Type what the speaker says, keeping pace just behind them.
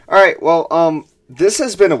right, well, this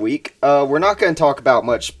has been a week. We're not going to talk about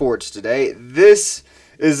much sports today. This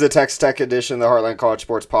is the Texas Tech edition of the Heartland College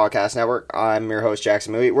Sports Podcast Network. I'm your host,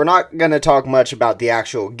 Jackson Moody. We're not going to talk much about the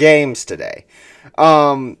actual games today.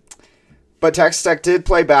 But Texas Tech did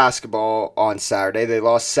play basketball on Saturday. They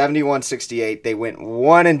lost 71-68. They went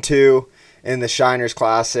 1-2 in the Shiners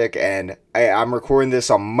Classic, and I'm recording this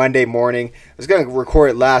on Monday morning. I was going to record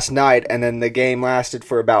it last night, and then the game lasted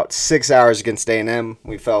for about 6 hours against A&M.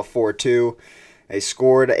 We fell 4-2. They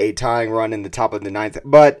scored a tying run in the top of the ninth.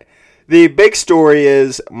 But the big story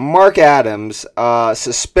is Mark Adams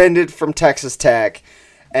suspended from Texas Tech,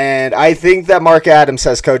 and I think that Mark Adams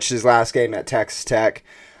has coached his last game at Texas Tech.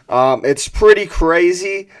 It's pretty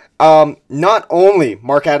crazy. Not only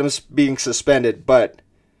Mark Adams being suspended, but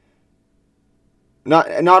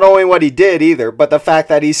not only what he did either, but the fact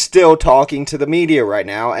that he's still talking to the media right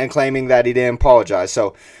now and claiming that he didn't apologize.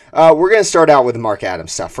 So we're going to start out with Mark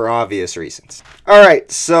Adams stuff for obvious reasons. All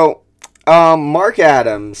right, so Mark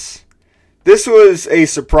Adams, this was a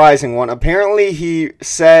surprising one. Apparently he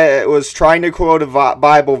was trying to quote a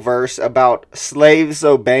Bible verse about slaves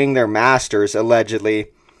obeying their masters,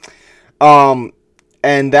 allegedly. And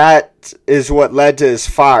that is what led to his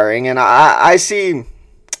firing. And I see...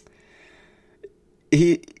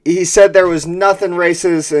 He said there was nothing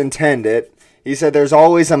racist intended. He said there's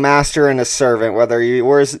always a master and a servant. Whether you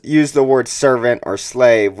use the word servant or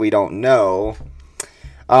slave, we don't know.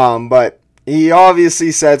 But he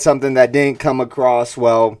obviously said something that didn't come across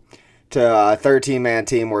well to a 13-man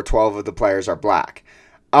team where 12 of the players are black.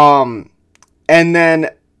 And then,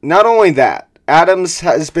 not only that, Adams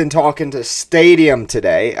has been talking to Stadium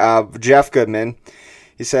today, Jeff Goodman.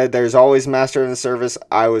 He said, there's always master in the service.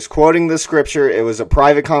 I was quoting the scripture. It was a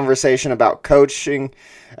private conversation about coaching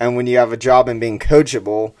and when you have a job and being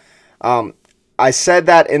coachable. I said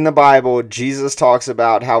that in the Bible, Jesus talks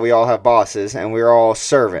about how we all have bosses and we're all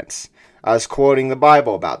servants. I was quoting the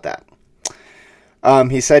Bible about that.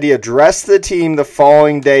 He said he addressed the team the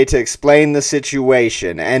following day to explain the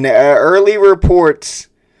situation. And early reports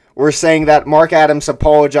were saying that Mark Adams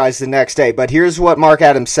apologized the next day. But here's what Mark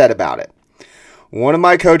Adams said about it. One of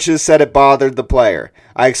my coaches said it bothered the player.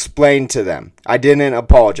 I explained to them. I didn't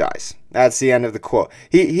apologize. That's the end of the quote.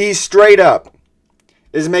 He straight up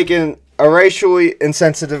is making a racially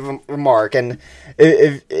insensitive remark. And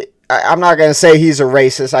I'm not going to say he's a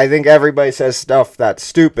racist. I think everybody says stuff that's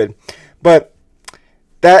stupid. But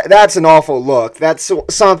that's an awful look. That's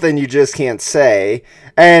something you just can't say.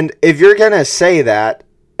 And if you're going to say that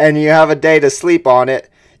and you have a day to sleep on it,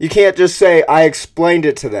 you can't just say, I explained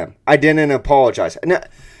it to them. I didn't apologize.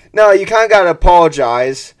 No, you kind of got to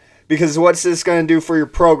apologize because what's this going to do for your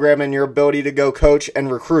program and your ability to go coach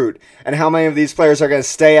and recruit? And how many of these players are going to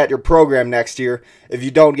stay at your program next year if you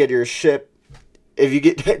don't get your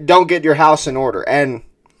don't get your house in order? And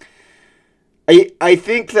I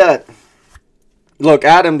think that, look,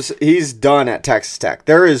 Adams, he's done at Texas Tech.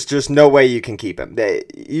 There is just no way you can keep him.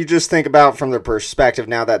 You just think about from the perspective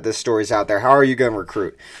now that this story's out there. How are you going to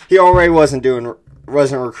recruit? He already wasn't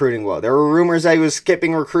recruiting well. There were rumors that he was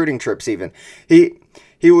skipping recruiting trips even.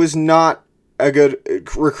 He was not a good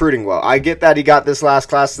recruiting well. I get that he got this last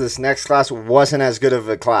class. This next class wasn't as good of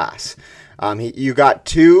a class. You got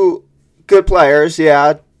two good players.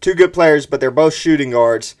 Yeah, two good players, but they're both shooting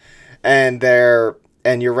guards, and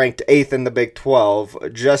you're ranked 8th in the Big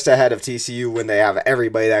 12, just ahead of TCU when they have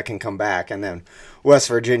everybody that can come back, and then West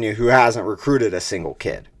Virginia, who hasn't recruited a single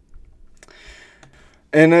kid.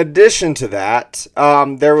 In addition to that,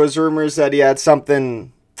 there was rumors that he had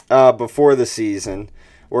something before the season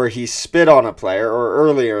where he spit on a player, or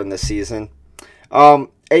earlier in the season.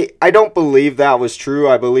 I don't believe that was true.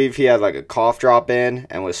 I believe he had like a cough drop in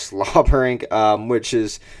and was slobbering, which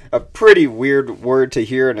is a pretty weird word to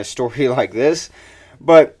hear in a story like this.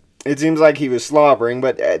 But it seems like he was slobbering.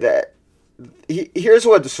 But here's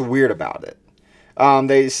what's weird about it.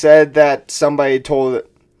 They said that somebody told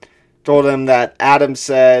him that Adams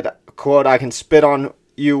said, quote, I can spit on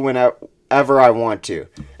you whenever I want to.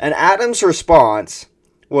 And Adams' response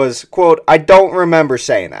was, quote, I don't remember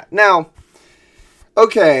saying that. Now,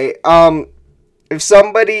 okay, if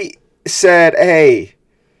somebody said, hey,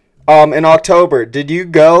 in October, did you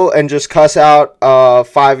go and just cuss out a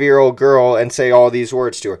 5-year-old girl and say all these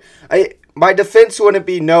words to her? My defense wouldn't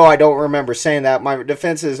be, no, I don't remember saying that. My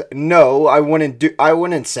defense is, no, I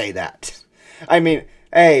wouldn't say that. I mean,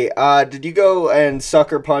 hey, did you go and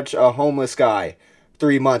sucker punch a homeless guy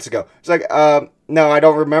 3 months ago? It's like, no, I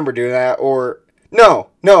don't remember doing that. Or, no,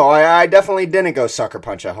 I definitely didn't go sucker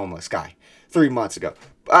punch a homeless guy 3 months ago.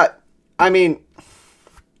 I mean,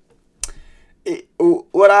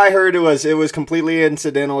 What I heard it was completely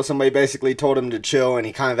incidental. Somebody basically told him to chill, and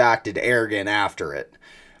he kind of acted arrogant after it.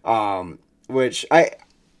 Which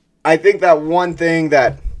I think that one thing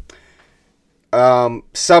that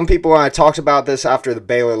some people, when I talked about this after the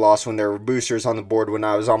Baylor loss when there were boosters on the board when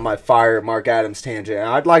I was on my fire Mark Adams tangent, and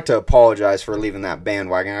I'd like to apologize for leaving that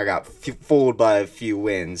bandwagon. I got fooled by a few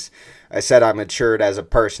wins. I said I matured as a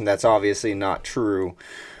person. That's obviously not true.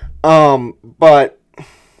 But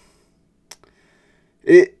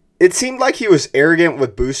it seemed like he was arrogant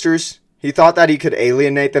with boosters. He thought that he could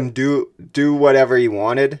alienate them, do whatever he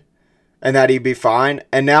wanted, and that he'd be fine.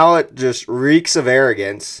 And now it just reeks of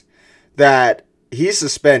arrogance that he's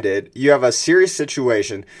suspended. You have a serious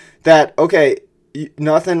situation that, okay,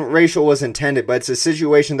 nothing racial was intended, but it's a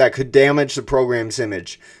situation that could damage the program's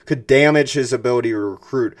image, could damage his ability to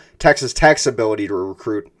recruit, Texas Tech's ability to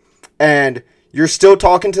recruit. And you're still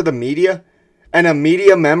talking to the media? And a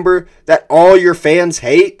media member that all your fans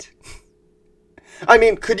hate? I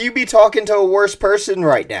mean, could you be talking to a worse person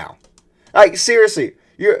right now? Like, seriously,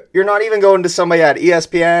 you're not even going to somebody at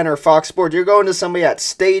ESPN or Fox Sports. You're going to somebody at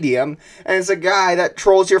Stadium, and it's a guy that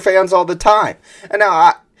trolls your fans all the time. And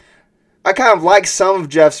now, I kind of like some of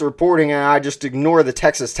Jeff's reporting, and I just ignore the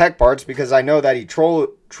Texas Tech parts because I know that he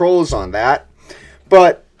trolls on that.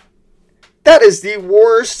 But that is the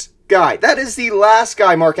worst guy. That is the last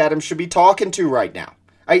guy Mark Adams should be talking to right now.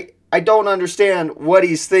 I don't understand what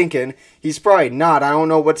he's thinking. He's probably not. I don't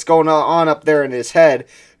know what's going on up there in his head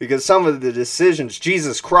because some of the decisions,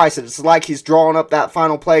 Jesus Christ, it's like he's drawing up that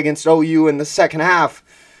final play against OU in the second half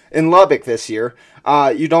in Lubbock this year.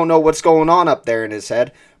 You don't know what's going on up there in his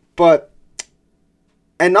head.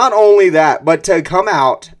 And not only that, but to come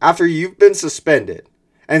out after you've been suspended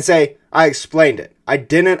and say, I explained it. I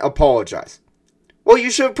didn't apologize. Well,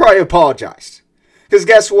 you should have probably apologized. Because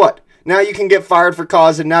guess what? Now you can get fired for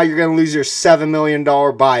cause, and now you're going to lose your $7 million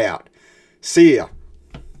buyout. See ya.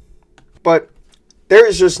 But there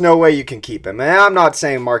is just no way you can keep him. And I'm not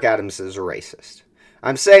saying Mark Adams is a racist.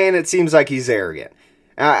 I'm saying it seems like he's arrogant.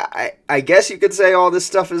 I guess you could say all this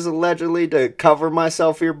stuff is allegedly to cover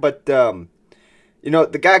myself here, but, the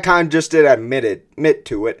guy kind of just did admit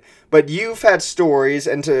to it. But you've had stories,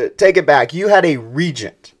 and to take it back, you had a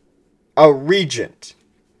regent,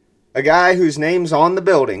 a guy whose name's on the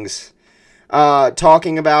buildings,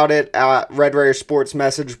 talking about it at Red Raider Sports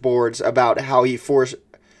message boards about how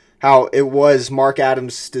it was Mark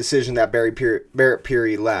Adams' decision that Barrett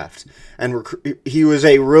Peary left. And he was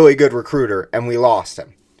a really good recruiter, and we lost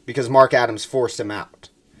him because Mark Adams forced him out.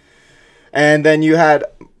 And then you had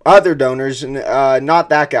other donors, not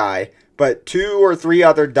that guy, but 2 or 3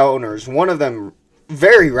 other donors, one of them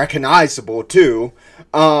very recognizable too,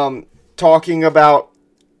 talking about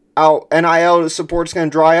how NIL support's going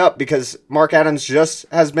to dry up because Mark Adams just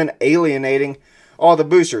has been alienating all the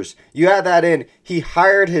boosters. You had that in. He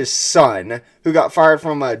hired his son, who got fired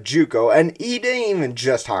from a JUCO, and he didn't even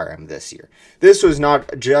just hire him this year. This was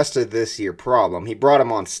not just a this year problem. He brought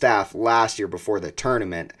him on staff last year before the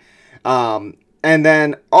tournament. And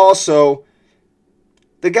then also,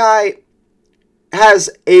 the guy has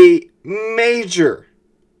a major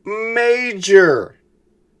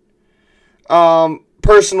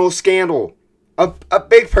personal scandal. A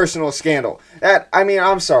big personal scandal.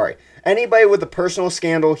 I'm sorry. Anybody with a personal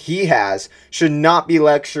scandal he has should not be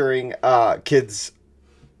lecturing kids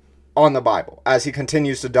on the Bible as he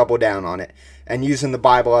continues to double down on it and using the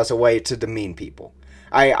Bible as a way to demean people.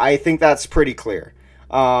 I think that's pretty clear.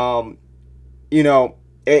 You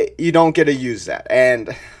don't get to use that.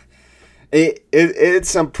 And it's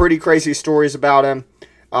some pretty crazy stories about him.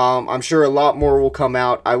 I'm sure a lot more will come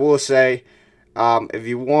out. I will say, if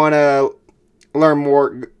you want to learn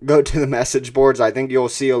more, go to the message boards. I think you'll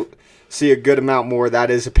see a good amount more. That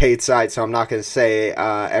is a paid site, so I'm not going to say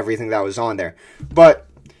everything that was on there. But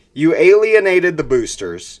you alienated the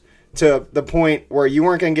boosters to the point where you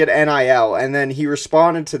weren't going to get NIL, and then he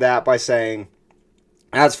responded to that by saying,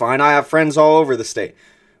 that's fine, I have friends all over the state.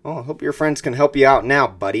 Well, I hope your friends can help you out now,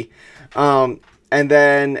 buddy. And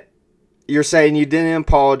then you're saying you didn't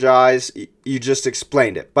apologize, you just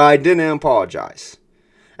explained it. But I didn't apologize.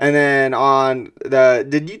 And then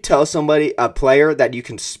did you tell somebody, a player, that you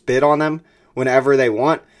can spit on them whenever they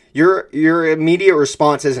want? Your immediate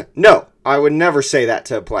response is, no, I would never say that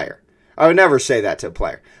to a player. I would never say that to a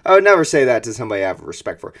player. I would never say that to somebody I have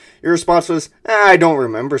respect for. Your response was, I don't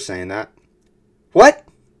remember saying that. What?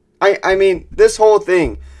 I mean, this whole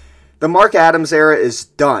thing, the Mark Adams era is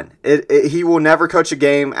done. He will never coach a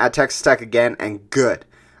game at Texas Tech again, and good.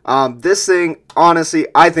 This thing, honestly,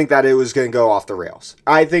 I think that it was going to go off the rails.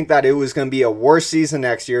 I think that it was going to be a worse season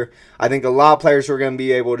next year. I think a lot of players were going to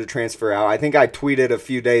be able to transfer out. I think I tweeted a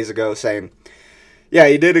few days ago saying, yeah,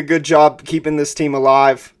 he did a good job keeping this team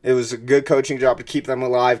alive. It was a good coaching job to keep them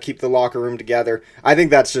alive, keep the locker room together. I think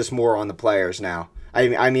that's just more on the players now.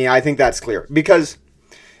 I mean, I think that's clear. Because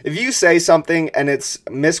if you say something and it's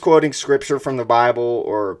misquoting scripture from the Bible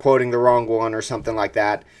or quoting the wrong one or something like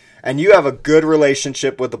that, and you have a good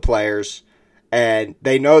relationship with the players, and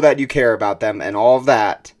they know that you care about them and all of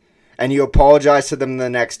that, and you apologize to them the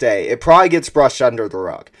next day, it probably gets brushed under the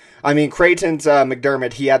rug. I mean, Creighton's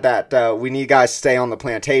McDermott, he had that we need guys to stay on the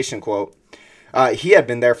plantation quote. He had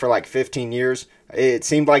been there for like 15 years. It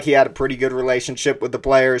seemed like he had a pretty good relationship with the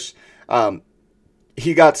players.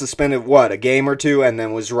 He got suspended, a game or two, and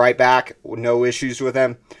then was right back, no issues with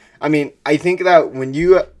him. I mean, I think that when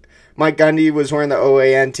Mike Gundy was wearing the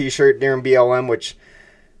OAN t-shirt during BLM, which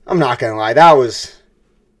I'm not going to lie, that was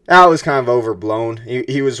kind of overblown.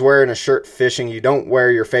 He was wearing a shirt fishing. You don't wear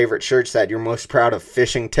your favorite shirts that you're most proud of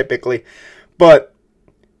fishing typically. But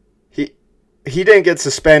he didn't get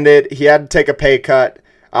suspended. He had to take a pay cut,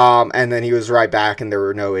 and then he was right back, and there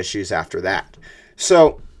were no issues after that.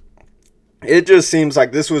 So it just seems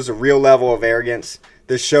like this was a real level of arrogance.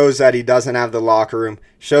 This shows that he doesn't have the locker room,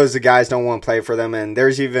 shows the guys don't want to play for them, and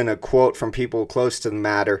there's even a quote from people close to the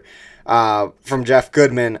matter from Jeff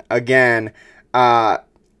Goodman, again, not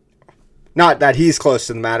that he's close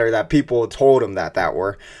to the matter, that people told him that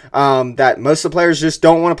most of the players just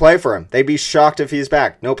don't want to play for him. They'd be shocked if he's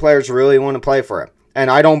back. No players really want to play for him, and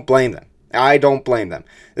I don't blame them.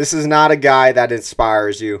 This is not a guy that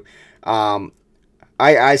inspires you.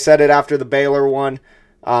 I said it after the Baylor one,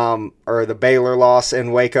 or the Baylor loss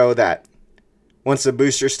in Waco, that once the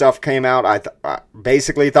booster stuff came out, I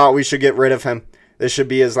basically thought we should get rid of him. This should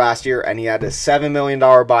be his last year, and he had a $7 million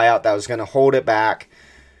buyout that was going to hold it back.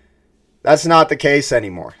 That's not the case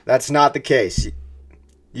anymore. That's not the case.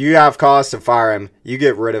 You have cause to fire him. You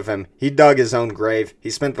get rid of him. He dug his own grave.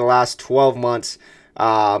 He spent the last 12 months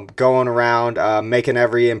going around making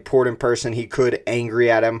every important person he could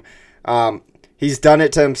angry at him. He's done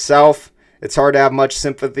it to himself. It's hard to have much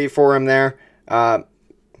sympathy for him there.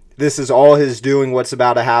 This is all his doing, what's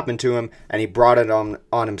about to happen to him, and he brought it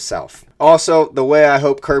on himself. Also, the way I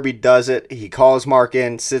hope Kirby does it, he calls Mark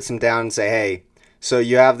in, sits him down and say, hey, so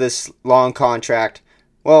you have this long contract.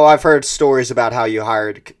 Well, I've heard stories about how you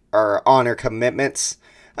hired or honor commitments.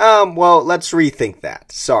 Well, let's rethink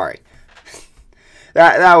that. Sorry.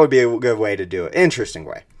 That would be a good way to do it. Interesting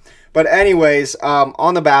way. But anyways,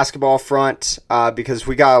 on the basketball front, because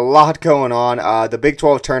we got a lot going on, the Big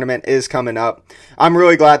 12 tournament is coming up. I'm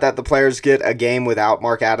really glad that the players get a game without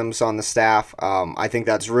Mark Adams on the staff. I think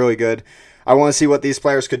that's really good. I want to see what these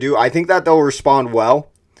players could do. I think that they'll respond well.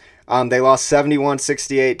 They lost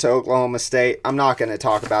 71-68 to Oklahoma State. I'm not going to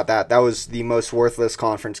talk about that. That was the most worthless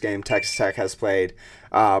conference game Texas Tech has played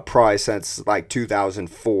probably since like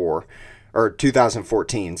 2004 or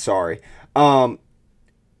 2014, sorry.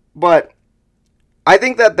 But I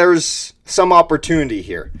think that there's some opportunity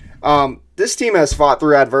here. This team has fought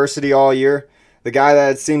through adversity all year. The guy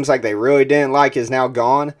that it seems like they really didn't like is now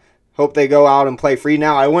gone. Hope they go out and play free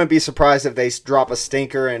now. I wouldn't be surprised if they drop a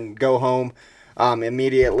stinker and go home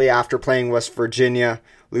immediately after playing West Virginia,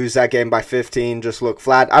 lose that game by 15, just look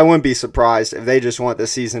flat. I wouldn't be surprised if they just want the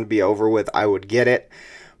season to be over with. I would get it.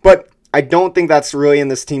 But I don't think that's really in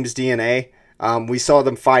this team's DNA. We saw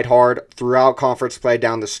them fight hard throughout conference play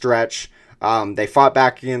down the stretch. They fought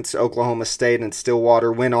back against Oklahoma State and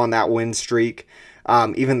Stillwater, went on that win streak.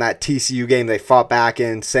 Even that TCU game they fought back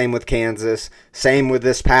in. Same with Kansas. Same with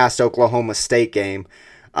this past Oklahoma State game.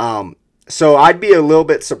 So I'd be a little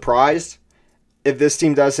bit surprised if this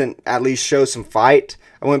team doesn't at least show some fight.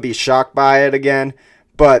 I wouldn't be shocked by it again.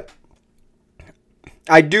 But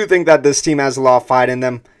I do think that this team has a lot of fight in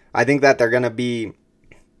them. I think that they're going to be,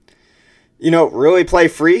 really play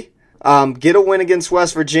free. Get a win against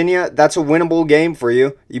West Virginia. That's a winnable game for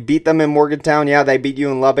you. You beat them in Morgantown. Yeah, they beat you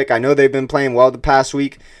in Lubbock. I know they've been playing well the past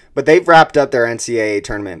week, but they've wrapped up their NCAA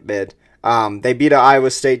tournament bid. They beat an Iowa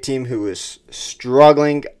State team who was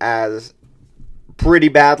struggling as pretty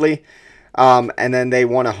badly, and then they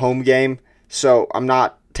won a home game. So I'm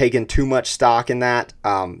not taking too much stock in that.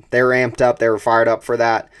 They were amped up. They were fired up for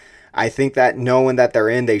that. I think that knowing that they're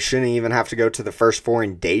in, they shouldn't even have to go to the first four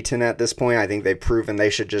in Dayton at this point. I think they've proven they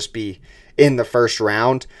should just be in the first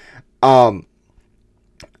round. I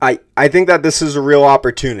think that this is a real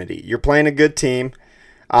opportunity. You're playing a good team.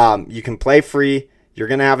 You can play free. You're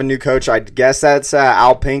going to have a new coach. I guess that's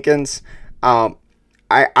Al Pinkins.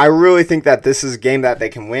 I really think that this is a game that they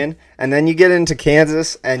can win. And then you get into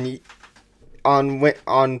Kansas and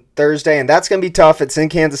on Thursday, and that's going to be tough. It's in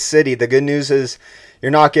Kansas City. The good news is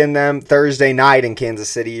you're not getting them Thursday night in Kansas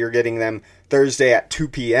City. You're getting them Thursday at 2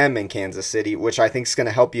 p.m. in Kansas City, which I think is going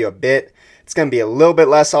to help you a bit. It's going to be a little bit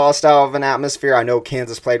less hostile of an atmosphere. I know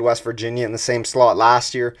Kansas played West Virginia in the same slot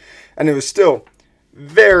last year, and it was still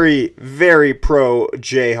very, very pro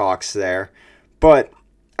Jayhawks there. But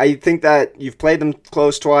I think that you've played them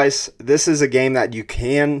close twice. This is a game that you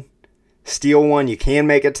can steal one. You can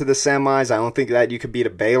make it to the semis. I don't think that you could beat a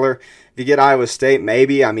Baylor. If you get Iowa State,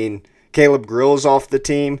 maybe. I mean, Caleb Grill's off the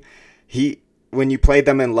team. When you played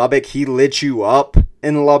them in Lubbock, he lit you up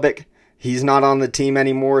in Lubbock. He's not on the team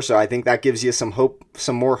anymore, so I think that gives you some hope,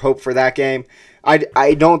 some more hope for that game.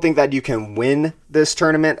 I don't think that you can win this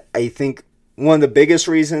tournament. I think one of the biggest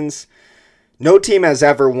reasons, no team has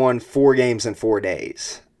ever won 4 games in 4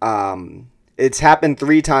 days. It's happened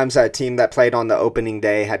 3 times that a team that played on the opening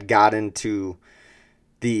day had gotten to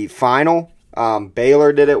the final.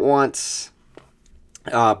 Baylor did it once.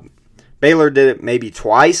 Baylor did it maybe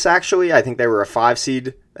twice, actually. I think they were a 5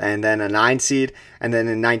 seed and then a 9 seed. And then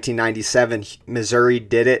in 1997, Missouri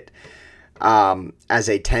did it as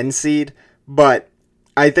a 10 seed. But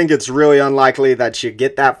I think it's really unlikely that you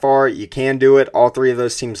get that far. You can do it. All 3 of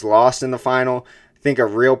those teams lost in the final. I think a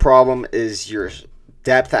real problem is your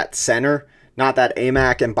depth at center. Not that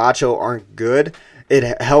Amac and Bacho aren't good.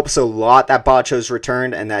 It helps a lot that Bacho's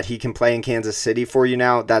returned and that he can play in Kansas City for you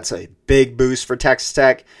now. That's a big boost for Texas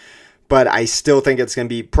Tech. But I still think it's going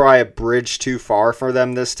to be probably a bridge too far for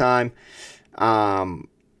them this time.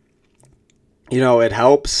 It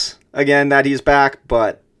helps, again, that he's back.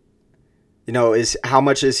 But, how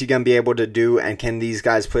much is he going to be able to do? And can these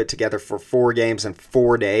guys put it together for 4 games in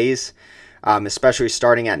 4 days? Especially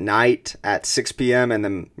starting at night at 6 p.m. and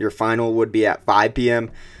then your final would be at 5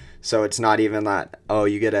 p.m. So it's not even that,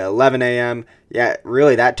 you get at 11 a.m. Yeah,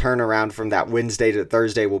 really that turnaround from that Wednesday to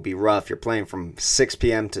Thursday will be rough. You're playing from 6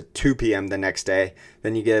 p.m. to 2 p.m. the next day.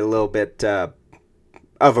 Then you get a little bit of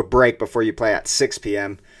a break before you play at 6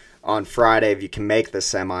 p.m. on Friday if you can make the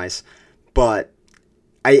semis. But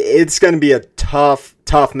it's going to be a tough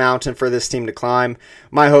mountain for this team to climb.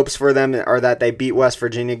 My hopes for them are that they beat West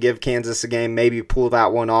Virginia, give Kansas a game, maybe pull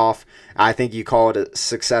that one off. I think you call it a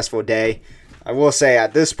successful day. I will say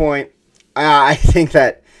at this point, I think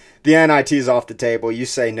that the NIT is off the table. You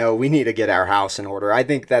say, no, we need to get our house in order. I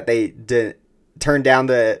think that they did turn down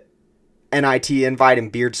the NIT invite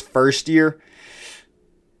in Beard's first year.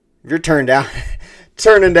 If you're turning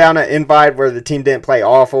down an invite where the team didn't play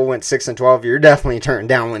awful, went 6-12, you're definitely turning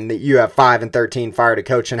down when you have 5-13, fired a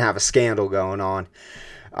coach, and have a scandal going on.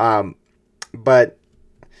 But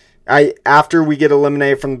after we get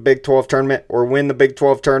eliminated from the Big 12 tournament or win the Big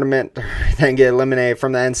 12 tournament, then get eliminated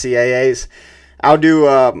from the NCAAs, I'll do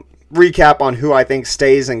a recap on who I think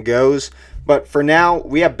stays and goes. But for now,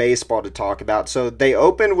 we have baseball to talk about. So they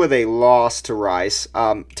opened with a loss to Rice.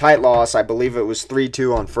 Tight loss. I believe it was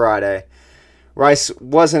 3-2 on Friday. Rice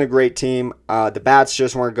wasn't a great team. The bats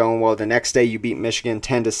just weren't going well. The next day you beat Michigan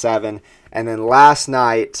 10-7. And then last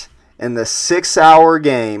night in the 6-hour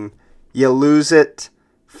game, you lose it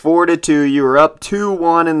 4-2. You were up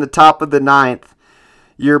 2-1 in the top of the 9th.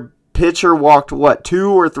 Your pitcher walked, 2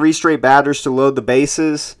 or 3 straight batters to load the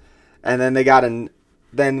bases. And then they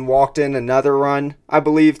then walked in another run, I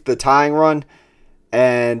believe, the tying run.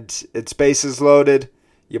 And it's bases loaded.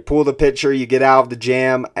 You pull the pitcher, you get out of the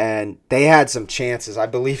jam, and they had some chances. I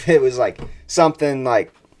believe it was something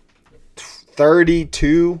like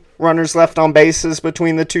 32 runners left on bases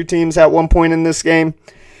between the two teams at one point in this game,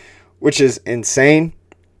 which is insane.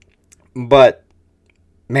 But,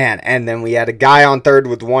 man, and then we had a guy on third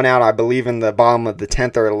with 1 out, I believe, in the bottom of the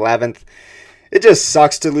 10th or 11th. It just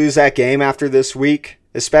sucks to lose that game after this week,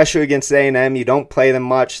 especially against A&M. You don't play them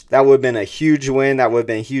much. That would have been a huge win. That would have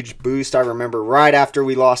been a huge boost. I remember right after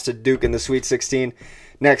we lost to Duke in the Sweet 16,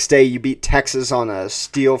 next day you beat Texas on a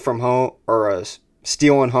steal from home, or a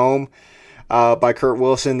steal and home by Kurt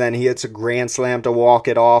Wilson. Then he hits a grand slam to walk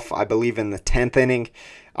it off, I believe in the 10th inning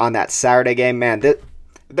on that Saturday game. Man,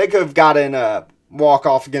 they could have gotten a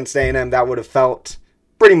walk-off against A&M. That would have felt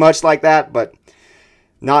pretty much like that, but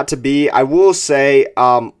not to be. I will say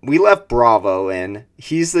we left Bravo in.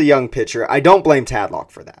 He's the young pitcher. I don't blame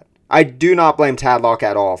Tadlock for that. I do not blame Tadlock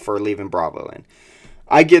at all for leaving Bravo in.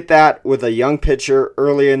 I get that with a young pitcher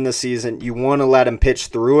early in the season. You want to let him pitch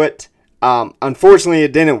through it. Unfortunately,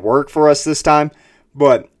 it didn't work for us this time.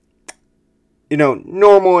 But,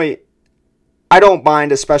 normally I don't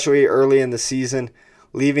mind, especially early in the season,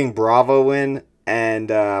 leaving Bravo in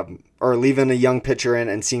and or leaving a young pitcher in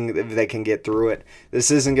and seeing if they can get through it. This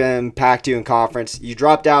isn't going to impact you in conference. You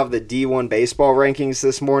dropped out of the D1 baseball rankings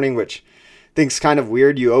this morning, which I think is kind of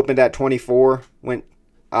weird. You opened at 24, went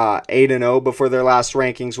 8-0 before their last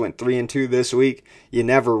rankings, went 3-2 this week. You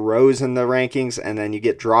never rose in the rankings, and then you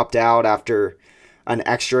get dropped out after an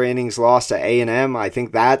extra innings loss to A&M. I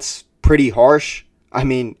think that's pretty harsh. I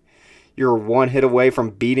mean, you're one hit away from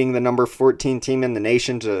beating the number 14 team in the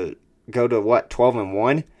nation to go to,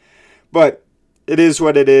 12-1? But it is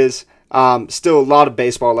what it is. Still a lot of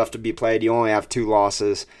baseball left to be played. You only have 2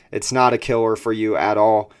 losses. It's not a killer for you at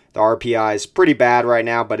all. The RPI is pretty bad right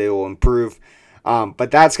now, but it will improve.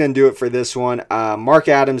 But that's going to do it for this one. Mark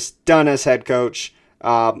Adams, done as head coach.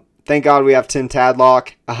 Thank God we have Tim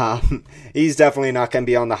Tadlock. He's definitely not going to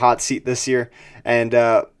be on the hot seat this year. And,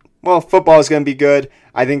 football is going to be good.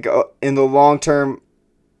 I think in the long term,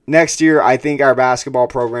 next year, I think our basketball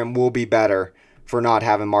program will be better for not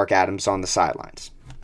having Mark Adams on the sidelines.